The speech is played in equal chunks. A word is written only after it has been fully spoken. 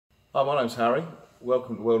Hi, my name's Harry.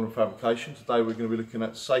 Welcome to Welding Fabrication. Today we're going to be looking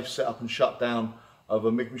at safe setup and shutdown of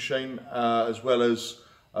a MIG machine, as well as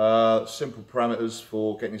simple parameters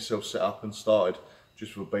for getting yourself set up and started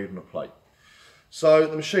just with a bead and a plate. So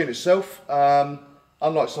the machine itself,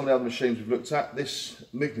 unlike some of the other machines we've looked at, this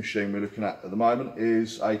MIG machine we're looking at the moment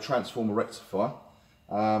is a transformer rectifier.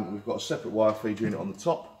 We've got a separate wire feed unit on the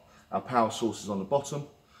top, our power source is on the bottom.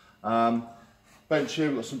 Bench here,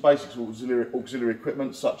 we've got some basic auxiliary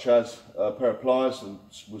equipment such as a pair of pliers and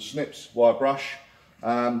with snips, wire brush.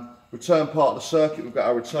 Return part of the circuit, we've got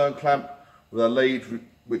our return clamp with our lead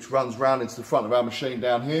which runs round into the front of our machine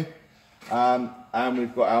down here. And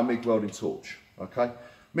we've got our MIG welding torch. Okay,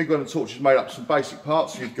 MIG welding torch is made up of some basic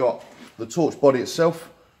parts. You've got the torch body itself,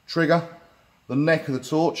 trigger, the neck of the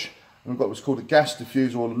torch, and we've got what's called a gas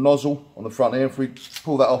diffuser or the nozzle on the front here. If we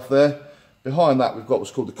pull that off there, behind that we've got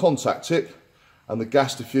what's called the contact tip. And the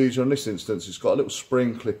gas diffuser in this instance, it's got a little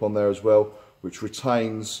spring clip on there as well, which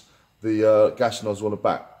retains the gas nozzle on the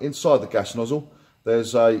back. Inside the gas nozzle,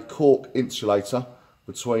 there's a cork insulator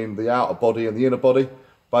between the outer body and the inner body,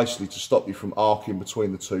 basically to stop you from arcing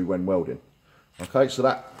between the two when welding. Okay, so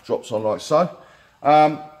that drops on like so.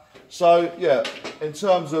 So yeah, in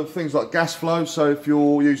terms of things like gas flow, so if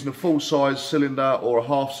you're using a full-size cylinder or a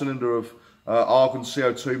half cylinder of argon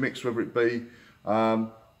CO2 mix, whether it be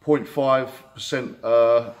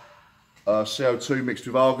 0.5% CO2 mixed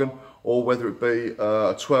with argon, or whether it be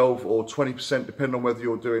 12 or 20%, depending on whether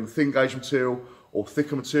you're doing thin gauge material or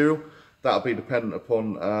thicker material. That'll be dependent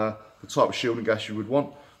upon the type of shielding gas you would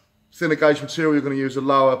want. Thinner gauge material, you're going to use a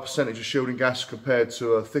lower percentage of shielding gas compared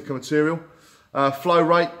to a thicker material. Flow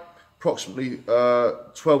rate, approximately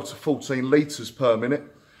 12 to 14 litres per minute,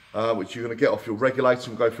 which you're going to get off your regulator,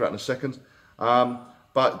 and we'll go through that in a second.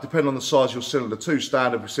 But depending on the size of your cylinder, two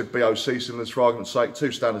standard, we said BOC cylinders for argument's sake,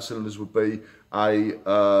 two standard cylinders would be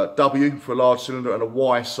a W for a large cylinder and a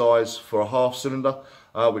Y size for a half cylinder,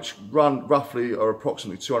 which run roughly or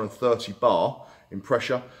approximately 230 bar in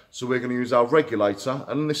pressure. So we're going to use our regulator,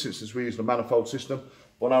 and in this instance we're using a manifold system.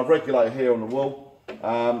 On our regulator here on the wall,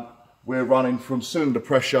 we're running from cylinder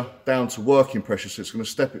pressure down to working pressure, so it's going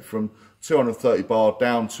to step it from 230 bar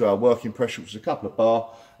down to our working pressure, which is a couple of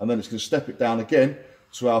bar, and then it's going to step it down again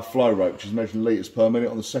to our flow rate, which is measured in litres per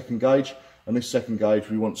minute on the second gauge. And this second gauge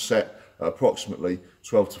we want set at approximately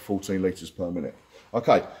 12 to 14 litres per minute.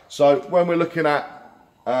 Okay, so when we're looking at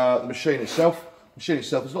the machine itself,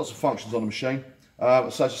 there's lots of functions on the machine. So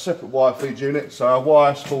it's a separate wire feed unit, so our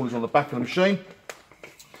wire spool is on the back of the machine.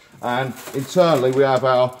 And internally we have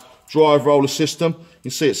our drive roller system. You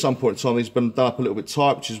can see at some point in time it's been done up a little bit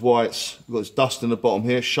tight, which is why it's got this dust in the bottom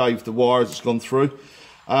here, shaved the wire as it's gone through.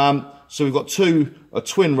 So we've got a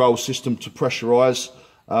twin roll system to pressurise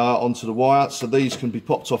onto the wire. So these can be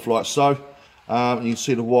popped off like so. You can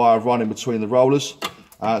see the wire running between the rollers.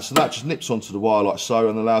 So that just nips onto the wire like so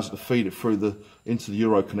and allows it to feed it through into the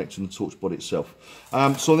Euro connector and the torch body itself.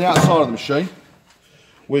 So on the outside of the machine,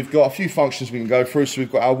 we've got a few functions we can go through. So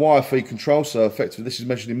we've got our wire feed control. So effectively this is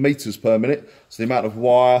measured in metres per minute. So the amount of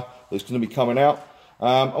wire that's going to be coming out.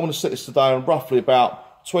 I want to set this today on roughly about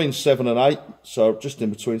between 7 and 8, so just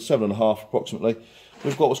in between 7.5 approximately.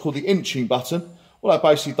 We've got what's called the inching button. What that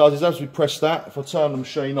basically does is as we press that, if I turn the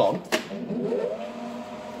machine on,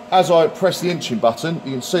 as I press the inching button,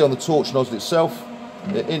 you can see on the torch nozzle itself,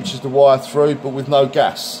 it inches the wire through but with no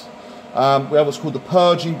gas. We have what's called the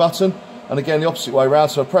purging button, and again the opposite way around,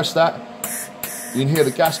 so I press that, you can hear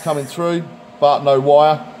the gas coming through but no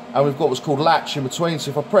wire. And we've got what's called latch in between,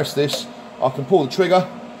 so if I press this, I can pull the trigger,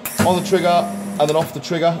 on the trigger, and then off the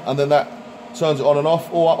trigger, and then that turns it on and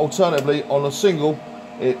off. Or alternatively, on a single,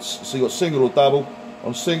 so you've got single or double.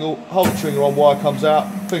 On single, hold the trigger on, wire comes out,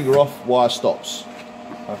 finger off, wire stops.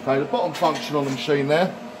 Okay, the bottom function on the machine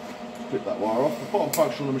there, flip that wire off, the bottom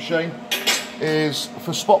function on the machine is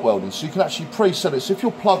for spot welding. So you can actually preset it. So if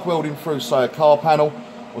you're plug welding through, say, a car panel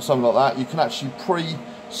or something like that, you can actually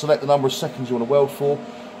pre-select the number of seconds you want to weld for,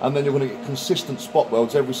 and then you're going to get consistent spot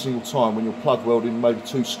welds every single time when you're plug welding maybe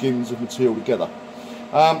two skins of material together.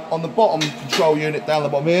 On the bottom control unit down the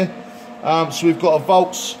bottom here, so we've got a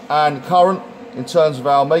volts and current in terms of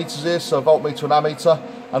our meters here, so a voltmeter and ammeter,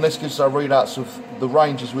 and this gives us our readouts of the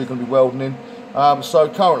ranges we're going to be welding in. So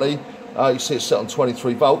currently you see it's set on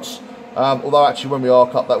 23 volts, although actually when we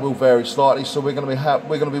arc up that will vary slightly. So we're going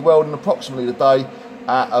to be welding approximately today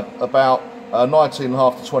at about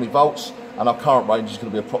 19.5 to 20 volts. And our current range is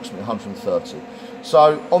going to be approximately 130.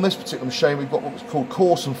 So on this particular machine we've got what's called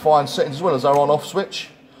coarse and fine settings, as well as our on-off switch.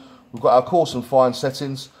 We've got our coarse and fine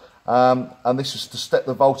settings, and this is to step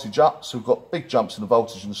the voltage up. So we've got big jumps in the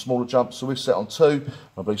voltage and the smaller jumps. So we've set on 2,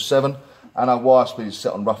 I believe 7, and our wire speed is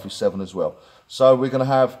set on roughly 7 as well. So we're going to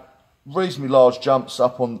have reasonably large jumps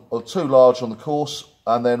up on, or too large on the coarse,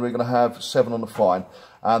 and then we're going to have 7 on the fine,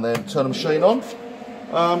 and then turn the machine on.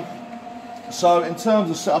 So in terms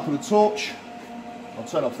of setup of the torch, I'll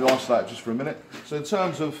turn off the isolator just for a minute. So in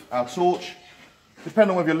terms of our torch,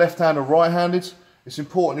 depending on whether you're left-handed or right-handed, it's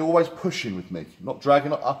important you're always pushing with MIG, not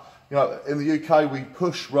dragging. You know, in the UK we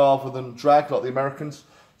push rather than drag like the Americans.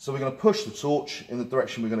 So we're going to push the torch in the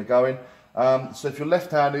direction we're going to go in. So if you're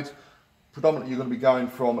left-handed, predominantly you're going to be going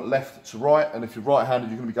from left to right, and if you're right-handed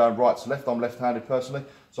you're going to be going right to left. I'm left-handed personally,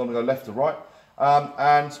 so I'm going to go left to right.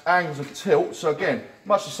 And angles of tilt, so again,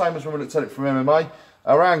 much the same as when we looked at it from MMA,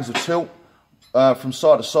 our angles of tilt from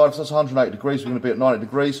side to side, so that's 180 degrees, we're going to be at 90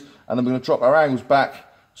 degrees, and then we're going to drop our angles back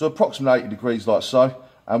to approximately 80 degrees like so,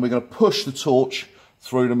 and we're going to push the torch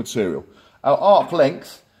through the material. Our arc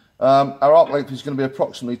length is going to be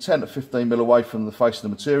approximately 10 to 15 mil away from the face of the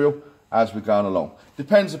material as we're going along.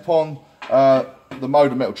 Depends upon the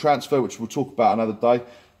mode of metal transfer, which we'll talk about another day,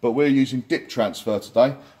 but we're using dip transfer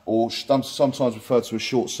today, or sometimes referred to as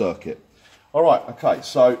short circuit. All right, okay,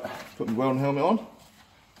 so put my welding helmet on,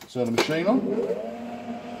 turn the machine on.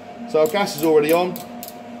 So our gas is already on.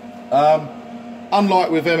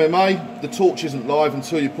 Unlike with MMA, the torch isn't live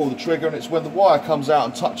until you pull the trigger, and it's when the wire comes out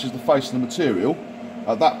and touches the face of the material,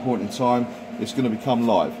 at that point in time, it's going to become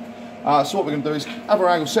live. So what we're going to do is have our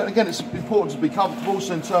angle set. Again, it's important to be comfortable,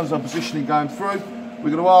 so in terms of positioning going through, we're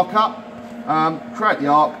going to arc up, create the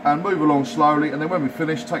arc and move along slowly, and then when we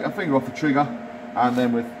finish, take our finger off the trigger, and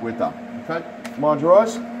then we're done. Okay, mind your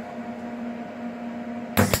eyes.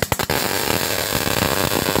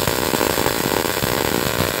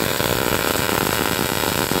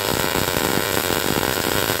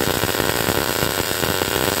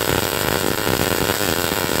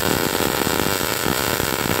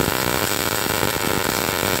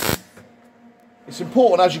 It's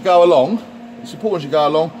important as you go along,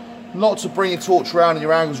 not to bring your torch around and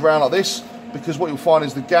your angles around like this, because what you'll find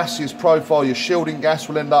is the gaseous profile, your shielding gas,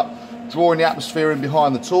 will end up drawing the atmosphere in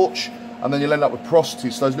behind the torch, and then you'll end up with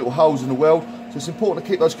porosity, so those little holes in the weld. So it's important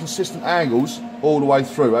to keep those consistent angles all the way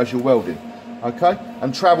through as you're welding, okay?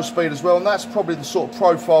 And travel speed as well, and that's probably the sort of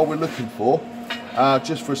profile we're looking for,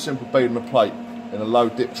 just for a simple bead on the plate in a low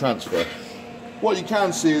dip transfer. What you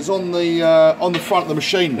can see is on the front of the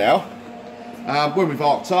machine now, when we've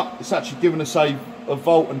arced up, it's actually given us a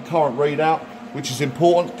volt and current readout, which is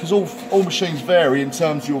important because all machines vary in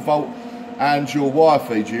terms of your volt and your wire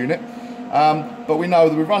feed unit. But we know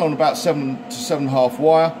that we run on about 7 to 7.5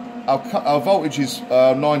 wire. Our voltage is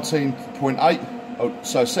 19.8,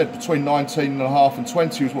 so I said between 19.5 and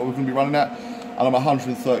 20 is what we're going to be running at, and I'm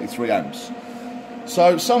 133 amps.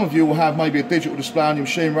 So some of you will have maybe a digital display on your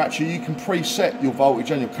machine where actually you can preset your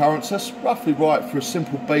voltage and your currents. That's roughly right for a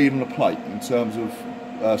simple bead on a plate in terms of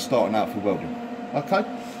starting out for welding. Okay.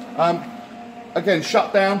 Again,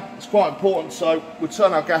 shut down, it's quite important, so we'll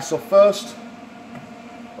turn our gas off first.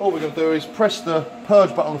 All we're going to do is press the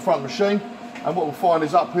purge button on the front of the machine, and what we'll find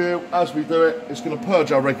is up here, as we do it, it's going to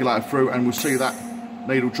purge our regulator through, and we'll see that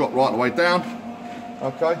needle drop right the way down.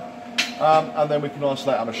 Okay. And then we can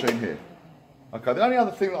isolate our machine here. Okay, the only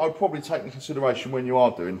other thing that I'd probably take into consideration when you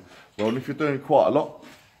are doing welding, if you're doing quite a lot,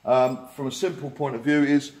 from a simple point of view,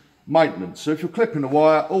 is maintenance. So if you're clipping the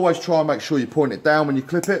wire, always try and make sure you point it down when you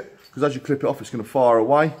clip it, because as you clip it off, it's going to fire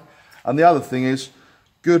away. And the other thing is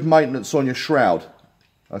good maintenance on your shroud,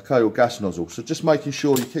 okay, or gas nozzle. So just making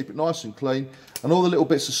sure you keep it nice and clean, and all the little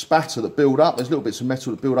bits of spatter that build up, there's little bits of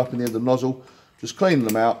metal that build up in the end of the nozzle, just cleaning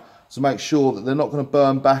them out to make sure that they're not going to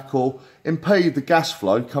burn back or impede the gas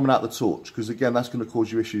flow coming out the torch, because again, that's going to cause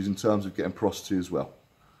you issues in terms of getting porosity as well.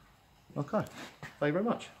 Okay, thank you very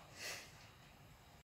much.